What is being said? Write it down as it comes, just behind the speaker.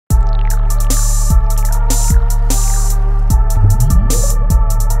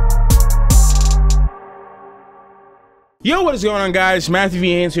Yo, what is going on, guys? Matthew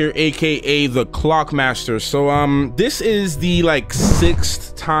V. Haynes here, aka the Clockmaster. So this is the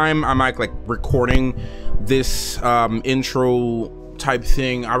sixth time I'm like recording this intro type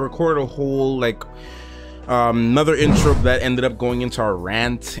thing. I recorded a whole another intro that ended up going into our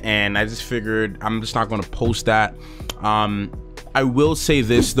rant, and I just figured I'm just not going to post that. I will say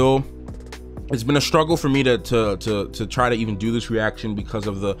this though, it's been a struggle for me to try to even do this reaction because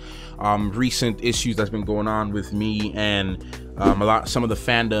of the recent issues that's been going on with me and some of the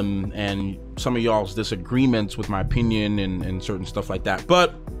fandom and some of y'all's disagreements with my opinion and certain stuff like that.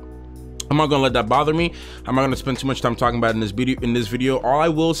 But I'm not gonna let that bother me. I'm not gonna spend too much time talking about it in this video. All I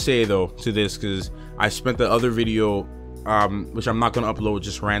will say though to this, because I spent the other video which I'm not gonna upload,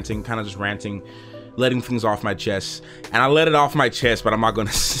 just ranting, letting things off my chest, and I let it off my chest, but I'm not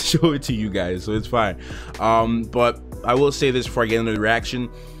gonna show it to you guys, so it's fine. But I will say this before I get into the reaction.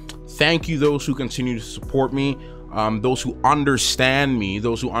 Thank you those who continue to support me, those who understand me,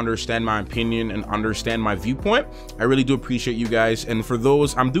 those who understand my opinion and understand my viewpoint. I really do appreciate you guys. And for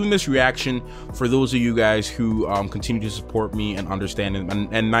those, I'm doing this reaction for those of you guys who continue to support me and understand it,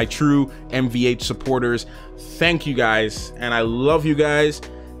 and my true MVH supporters. Thank you guys, and I love you guys.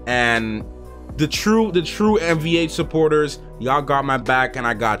 And the true MVH supporters, y'all got my back and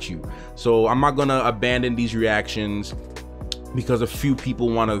I got you. So I'm not gonna abandon these reactions because a few people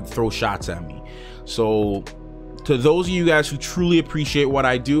want to throw shots at me. So to those of you guys who truly appreciate what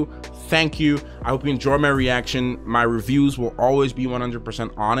I do, thank you. I hope you enjoy my reaction. My reviews will always be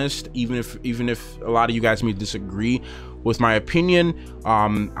 100% honest, even if a lot of you guys may disagree with my opinion.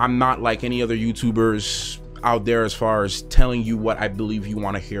 I'm not like any other YouTubers out there as far as telling you what I believe you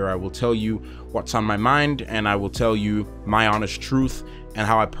want to hear. I will tell you what's on my mind, and I will tell you my honest truth and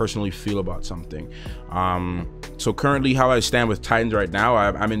how I personally feel about something. So currently, how I stand with Titans right now,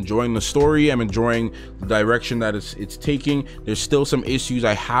 I'm enjoying the story. I'm enjoying the direction that it's taking. There's still some issues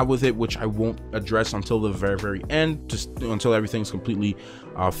I have with it, which I won't address until the very end, just until everything's completely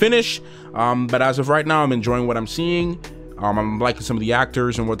finished. But as of right now, I'm enjoying what I'm seeing. I'm liking some of the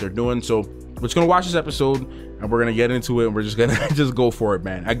actors and what they're doing. So we're just gonna watch this episode and we're gonna get into it, and we're just gonna just go for it,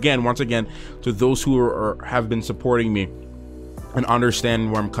 man. Once again, to those who have been supporting me and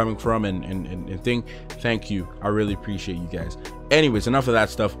understand where I'm coming from and thank you. I really appreciate you guys. Anyways, enough of that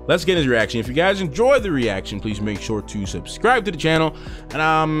stuff. Let's get into the reaction. If you guys enjoyed the reaction, please make sure to subscribe to the channel.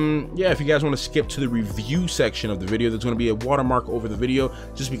 And yeah, if you guys want to skip to the review section of the video, there's going to be a watermark over the video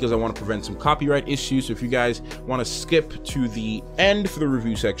just because I want to prevent some copyright issues. So if you guys want to skip to the end for the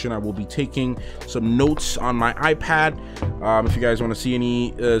review section, I will be taking some notes on my iPad. If you guys want to see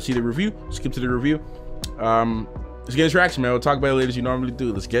the review, skip to the review. Let's get this reaction, man. We'll talk about it later as you normally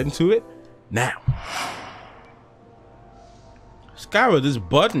do. Let's get into it now. This guy with this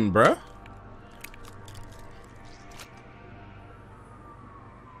button, bruh.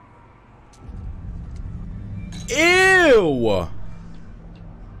 Ew!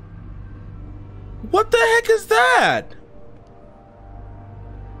 What the heck is that?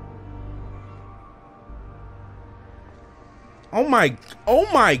 Oh my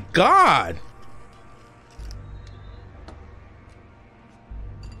God.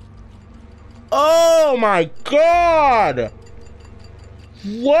 Oh my God!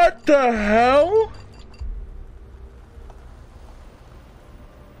 What the hell?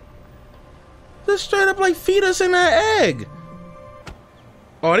 Just straight up like fetus in that egg.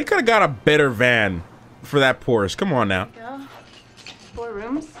 Oh, they could have got a better van for that Porsche. Come on now. Go. 4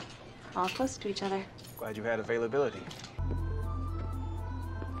 rooms, all close to each other. Glad you had availability.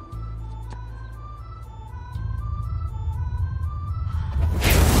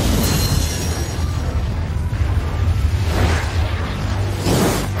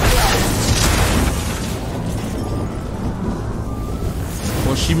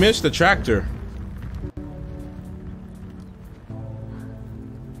 Well, she missed the tractor.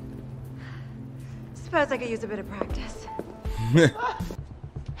 Suppose I could use a bit of practice. Okay.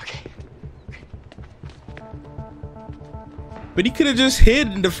 But he could have just hid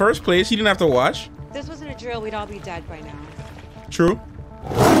in the first place. He didn't have to watch. If this wasn't a drill, we'd all be dead by now. True.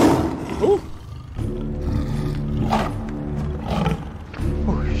 Ooh.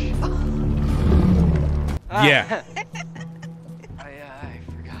 Yeah. I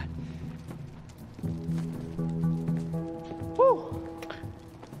forgot. Woo.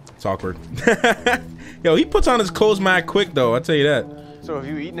 It's awkward. Yo, he puts on his clothes mad quick though, I'll tell you that. So have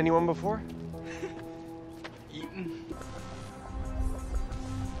you eaten anyone before? Eaten?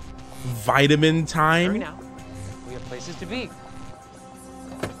 Vitamin time? Hurry now. We have places to be.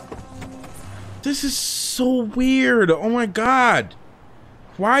 This is so weird. Oh my God.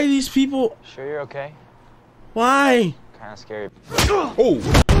 Why are these people? Sure you're okay? Why? Kind of scary. Oh,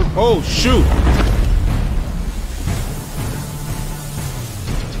 oh, shoot.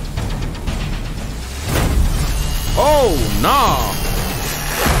 Oh, nah.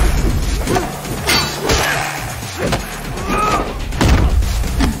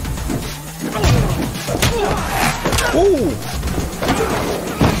 Ooh.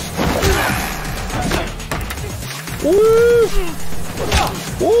 Ooh.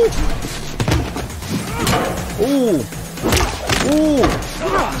 Ooh. Ooh. Ooh.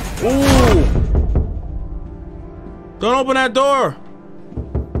 Ooh. Don't open that door.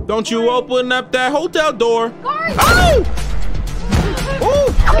 Don't you open up that hotel door. Oh! Ooh.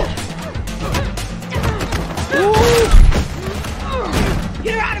 Ooh.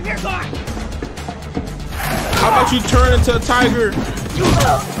 Get her out of here, Gar! How about you turn into a tiger?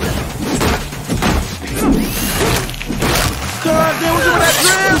 God damn, what's with that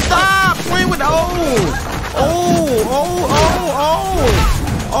drill? Stop! Playing with oh! Oh! Oh! Oh! Oh!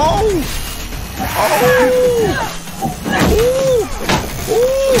 Oh! Oh!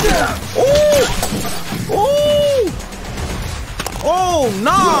 Oh! Oh!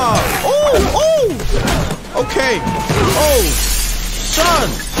 Nah! Oh! Oh! Okay. Oh! Son!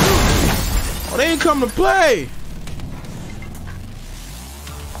 Oh, they ain't come to play.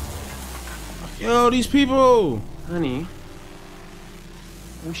 Yo, these people. Honey,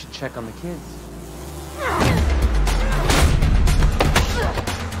 we should check on the kids.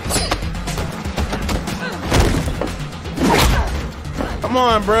 Come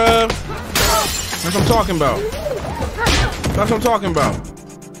on, bruh. That's what I'm talking about. That's what I'm talking about.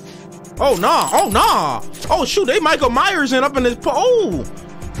 Oh, nah. Oh, nah. Oh, shoot. They Michael Myers in up in this. Oh.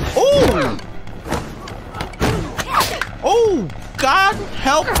 Oh. Oh, God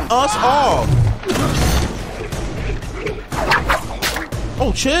help us all.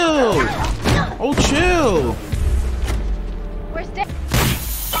 Oh, chill. Oh, chill. We're staying.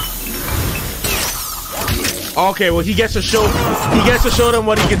 Okay, well, he gets to show them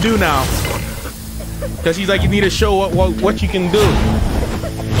what he can do now. Because he's like, you need to show what you can do.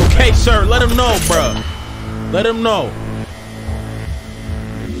 Okay, sir, let him know, bruh. Let him know.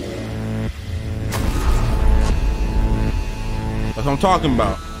 That's what I'm talking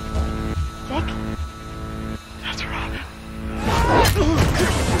about. Dick? That's Robin.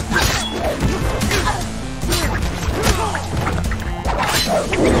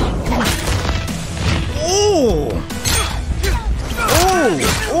 Ooh! Ooh!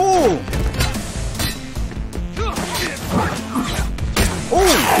 Ooh!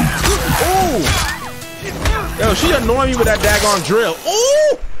 Ooh! Ooh! Yo, she annoying me with that daggone drill.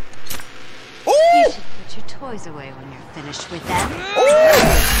 Ooh! You Ooh! should put your toys away when you're finished with them.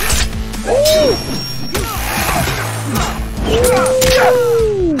 Ooh! Ooh!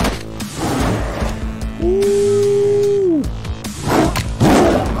 Ooh! Ooh!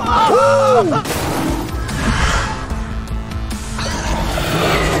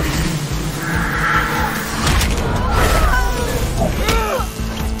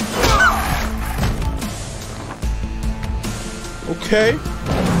 Okay.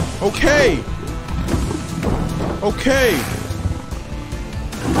 Okay. Okay.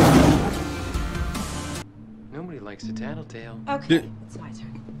 Nobody likes a tattletale. Okay, it's my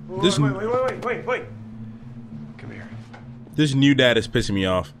turn. This Wait. Come here. this new dad is pissing me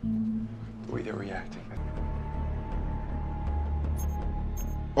off. The way they're reacting.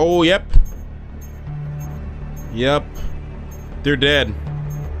 Oh, yep. Yep. They're dead.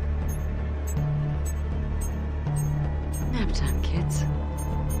 Nap time, kids.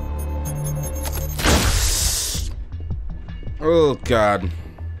 Oh, God.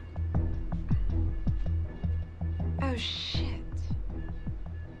 Oh, shit.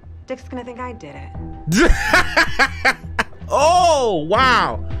 Dick's gonna think I did it. Oh,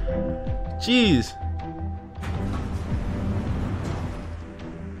 wow. Jeez.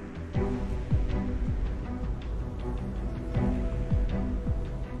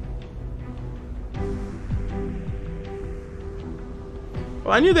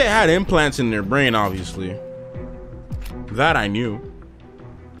 Well, I knew they had implants in their brain, obviously. That I knew.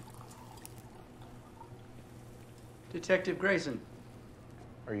 Detective Grayson.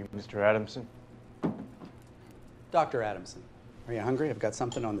 Are you Mr. Adamson? Dr. Adamson. Are you hungry? I've got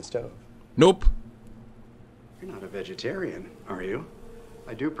something on the stove. Nope. You're not a vegetarian, are you?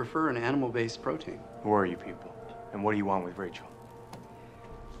 I do prefer an animal-based protein. Who are you people? And what do you want with Rachel?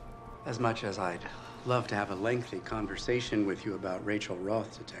 As much as I'd love to have a lengthy conversation with you about Rachel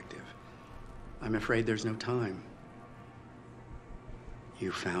Roth, Detective, I'm afraid there's no time.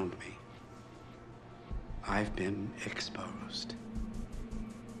 You found me. I've been exposed.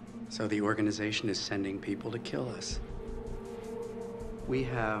 So the organization is sending people to kill us. We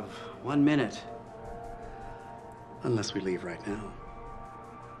have 1 minute. Unless we leave right now.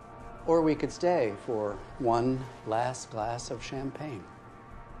 Or we could stay for one last glass of champagne.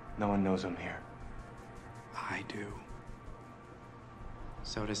 No one knows I'm here. I do.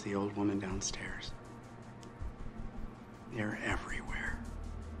 So does the old woman downstairs. They're everywhere.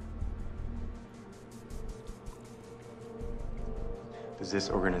 Does this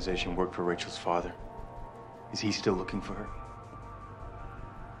organization work for Rachel's father? Is he still looking for her?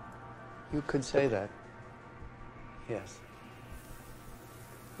 You could say that. Yes.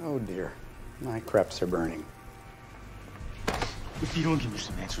 Oh dear. My crepes are burning. If you don't give me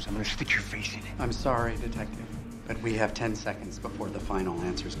some answers, I'm gonna stick your face in it. I'm sorry, Detective, but we have 10 seconds before the final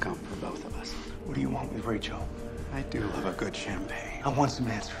answers come for both of us. What do you want with Rachel? I do love a good champagne. I want some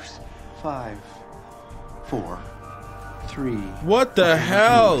answers. 5, 4, 3. What the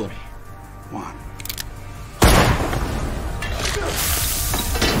hell? 1.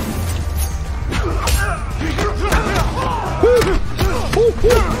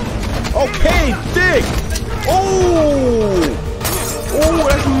 Okay, thick. Oh, oh,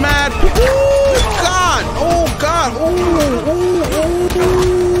 that's mad. Oh God. Oh God. Oh, oh,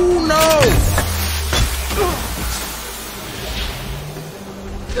 oh, no.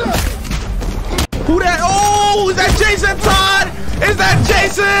 Who that? Oh, is that Jason Todd? Is that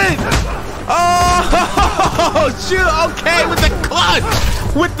Jason? Oh, shoot. Okay, with the clutch.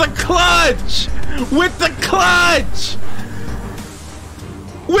 With the clutch. With the clutch.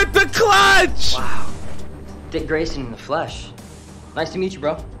 With the clutch. Wow. Dick Grayson in the flesh. Nice to meet you,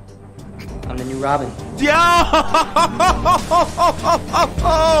 bro. I'm the new Robin. Yo!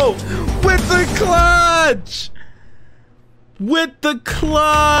 With the clutch. With the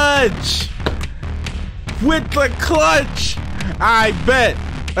clutch. With the clutch. I bet.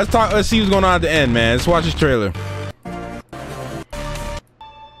 Let's see what's going on at the end, man. Let's watch this trailer.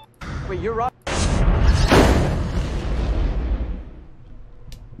 Wait, you're Robin?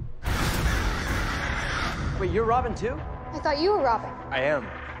 Wait, you're Robin too? I thought you were Robin. I am.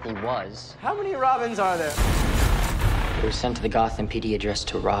 He was. How many Robins are there? They were sent to the Gotham PD addressed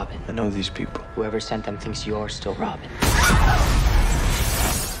to Robin. I know these people. Whoever sent them thinks you're still Robin.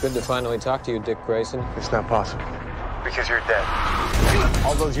 Good to finally talk to you, Dick Grayson. It's not possible. Because you're dead.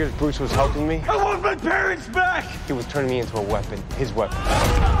 All those years Bruce was helping me. I want my parents back! He was turning me into a weapon, his weapon.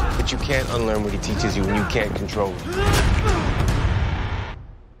 But you can't unlearn what he teaches you and you can't control it.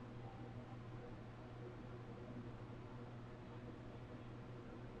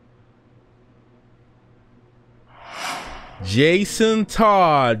 Jason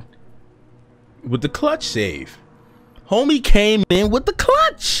Todd with the clutch save. Homie came in with the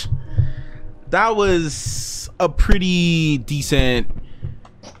clutch. That was a pretty decent,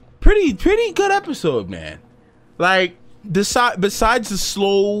 pretty good episode, man. Like, besides the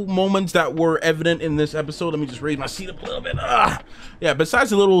slow moments that were evident in this episode, let me just raise my seat up a little bit. Yeah, besides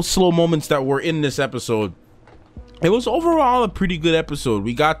the little slow moments that were in this episode, it was overall a pretty good episode.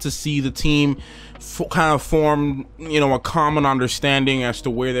 We got to see the team kind of form, you know, a common understanding as to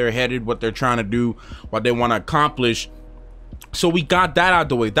where they're headed, what they're trying to do, what they want to accomplish. So we got that out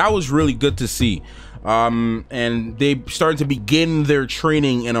the way. That was really good to see. And they started to begin their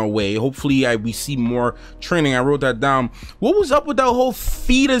training in a way. Hopefully we see more training. I wrote that down. What was up with that whole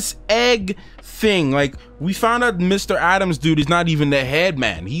fetus egg thing? Like, we found out Mr. Adams dude is not even the head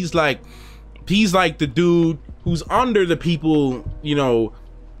man. He's like the dude who's under the people, you know,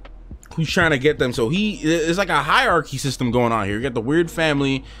 who's trying to get them. So it's like a hierarchy system going on here. You got the weird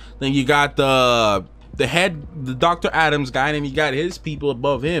family, then you got the head, the Dr. Adams guy, and then you got his people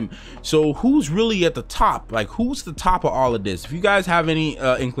above him. So who's really at the top? Like, who's the top of all of this? If you guys have any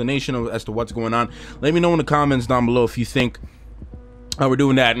inclination as to what's going on, let me know in the comments down below if you think we're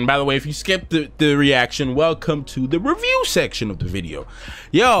doing that. And by the way, if you skipped the reaction, welcome to the review section of the video.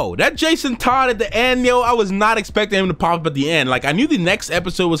 Yo, that Jason Todd at the end, yo, I was not expecting him to pop up at the end. Like, I knew the next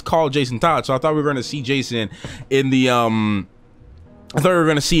episode was called Jason Todd, so I thought we were going to see Jason in the I thought we were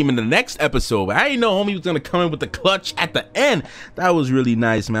gonna see him in the next episode, but I didn't know homie was gonna come in with the clutch at the end. That was really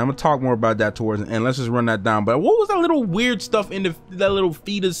nice, man. I'm gonna talk more about that towards the end. Let's just run that down. But what was that little weird stuff in that little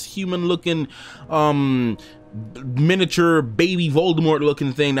fetus human looking miniature baby Voldemort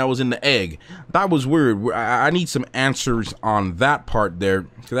looking thing that was in the egg? That was weird. I need some answers on that part there,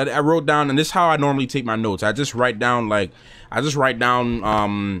 because I wrote down, and this is how I normally take my notes. I just write down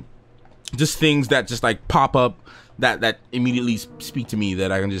just things that just like pop up that immediately speak to me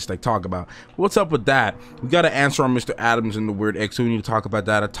that I can just like talk about. What's up with that? We got to answer on Mr. Adams and the weird egg, so we need to talk about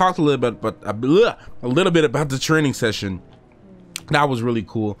that. I talked a little bit, but a little bit about the training session. That was really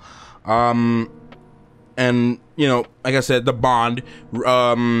cool. And you know, like I said, the bond.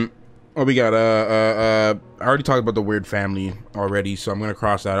 What we got? I already talked about the weird family already, so I'm gonna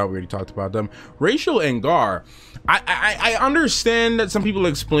cross that out. We already talked about them. Rachel and Gar. I understand that some people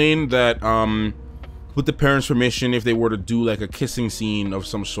explain that with the parents' permission, if they were to do like a kissing scene of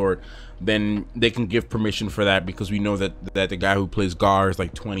some sort, then they can give permission for that, because we know that the guy who plays Gar is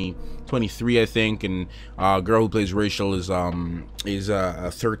like 23, I think, and girl who plays Rachel is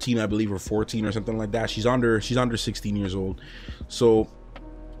 13, I believe, or 14 or something like that. She's under 16 years old. So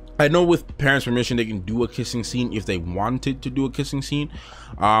I know with parents' permission they can do a kissing scene if they wanted to do a kissing scene,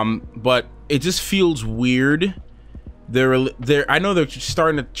 but it just feels weird. I know they're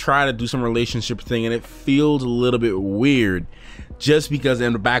starting to try to do some relationship thing, and it feels a little bit weird, just because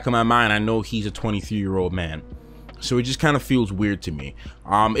in the back of my mind I know he's a 23-year-old man, so it just kind of feels weird to me.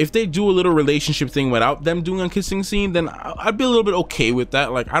 If they do a little relationship thing without them doing a kissing scene, then I'd be a little bit okay with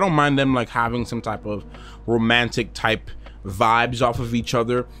that. Like, I don't mind them like having some type of romantic type vibes off of each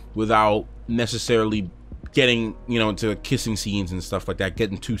other without necessarily getting, you know, into kissing scenes and stuff like that,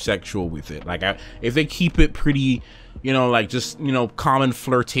 getting too sexual with it. Like, if they keep it pretty, you know, like just, you know, common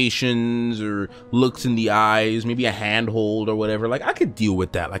flirtations or looks in the eyes, maybe a handhold or whatever, like I could deal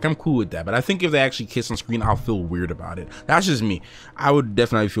with that. Like, I'm cool with that. But I think if they actually kiss on screen, I'll feel weird about it. That's just me. I would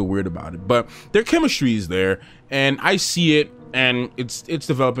definitely feel weird about it. But their chemistry is there, and I see it, and it's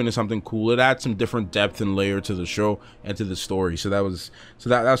developing into something cool. It adds some different depth and layer to the show and to the story. So that was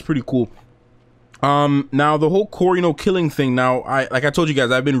pretty cool. Now the whole Corey no killing thing. Now, like I told you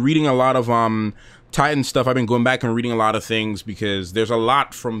guys, I've been reading a lot of Titan stuff. I've been going back and reading a lot of things, because there's a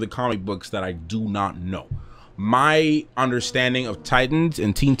lot from the comic books that I do not know. My understanding of Titans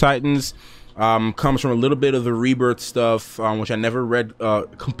and Teen Titans comes from a little bit of the Rebirth stuff, which I never read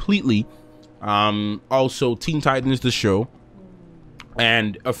completely. Also Teen Titans the show,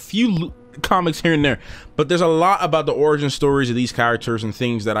 and a few comics here and there, but there's a lot about the origin stories of these characters and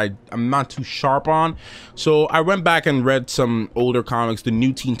things that I'm not too sharp on. So I went back and read some older comics, the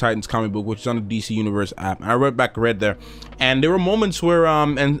new Teen Titans comic book, which is on the DC Universe app. I read there, and there were moments where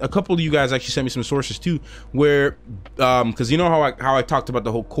and a couple of you guys actually sent me some sources too, where because you know how I talked about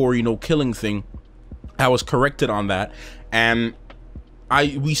the whole Corey no killing thing, I was corrected on that, and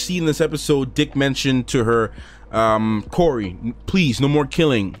we see in this episode Dick mentioned to her, Corey, please, no more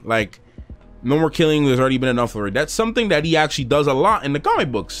killing. Like, no more killing, there's already been enough already. That's something that he actually does a lot in the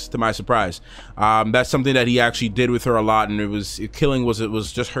comic books, to my surprise. That's something that he actually did with her a lot, and killing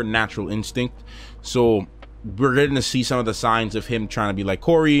was just her natural instinct. So we're getting to see some of the signs of him trying to be like,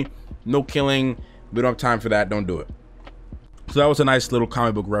 Corey, no killing, we don't have time for that, don't do it. So that was a nice little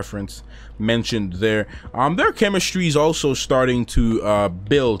comic book reference mentioned there. Their chemistry is also starting to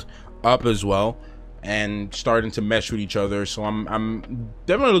build up as well, and starting to mesh with each other. So I'm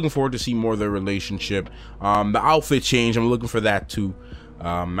definitely looking forward to see more of their relationship. The outfit change, I'm looking for that too.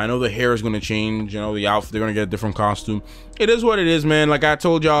 I know the hair is going to change, you know, the outfit, they're going to get a different costume. It is what it is, man. Like I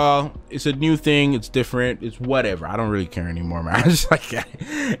told y'all, it's a new thing, it's different, it's whatever. I don't really care anymore, man. It's like,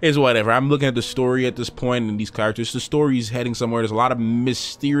 it's whatever. I'm looking at the story at this point and these characters. The story is heading somewhere. There's a lot of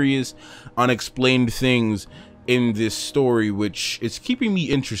mysterious, unexplained things in this story, which is keeping me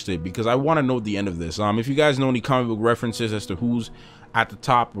interested, because I want to know the end of this. If you guys know any comic book references as to who's at the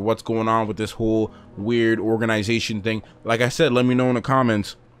top or what's going on with this whole weird organization thing, like I said, let me know in the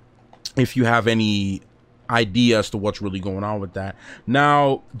comments if you have any idea as to what's really going on with that.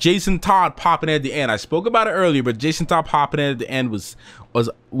 Now, Jason Todd popping at the end, I spoke about it earlier, but Jason Todd popping at the end was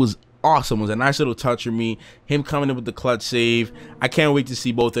awesome. It was a nice little touch for me. Him coming in with the clutch save. I can't wait to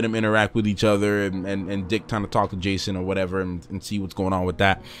see both of them interact with each other, and Dick trying to talk to Jason or whatever, and see what's going on with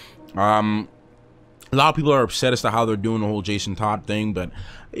that. A lot of people are upset as to how they're doing the whole Jason Todd thing, but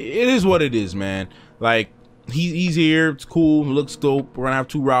it is what it is, man. Like, he's here, it's cool, looks dope. We're gonna have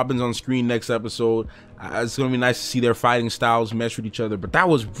 2 Robins on screen next episode. It's gonna be nice to see their fighting styles mesh with each other, but that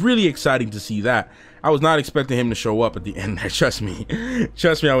was really exciting to see that. I was not expecting him to show up at the end. Trust me,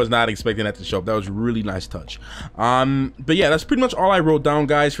 I was not expecting that to show up. That was a really nice touch. But yeah, that's pretty much all I wrote down,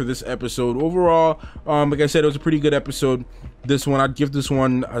 guys, for this episode. Overall, like I said, it was a pretty good episode. This one, I'd give this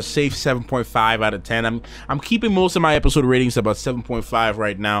one a safe 7.5 out of 10. I'm keeping most of my episode ratings about 7.5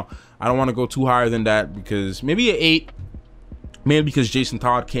 right now. I don't want to go too higher than that, because maybe an 8. Maybe because Jason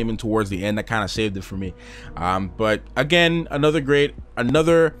Todd came in towards the end, that kind of saved it for me. But again, another great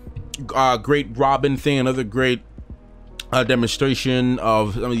Robin thing, another great demonstration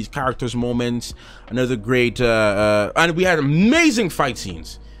of some of these characters' moments, another great and we had amazing fight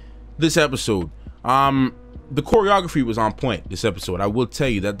scenes this episode. The choreography was on point this episode. I will tell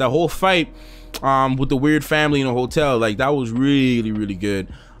you that the whole fight with the weird family in a hotel, like, that was really, really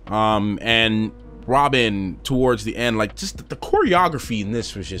good. And Robin towards the end. Like, just the choreography in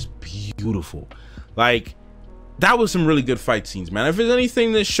this was just beautiful. Like, that was some really good fight scenes, man. If there's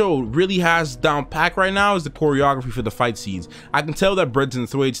anything this show really has down pack right now, is the choreography for the fight scenes. I can tell that Brenton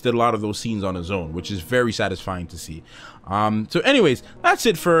Thwaites did a lot of those scenes on his own, which is very satisfying to see. So anyways, that's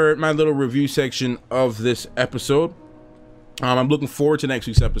it for my little review section of this episode. I'm looking forward to next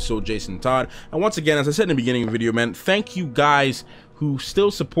week's episode, Jason Todd. And once again, as I said in the beginning of the video, man, thank you guys who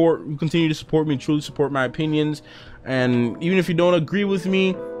continue to support me, truly support my opinions. And even if you don't agree with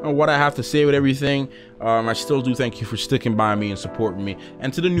me on what I have to say with everything, I still do thank you for sticking by me and supporting me.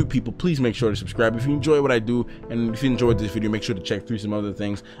 And to the new people, please make sure to subscribe if you enjoy what I do. And if you enjoyed this video, make sure to check through some other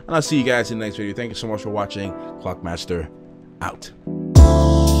things. And I'll see you guys in the next video. Thank you so much for watching. Clockmaster out.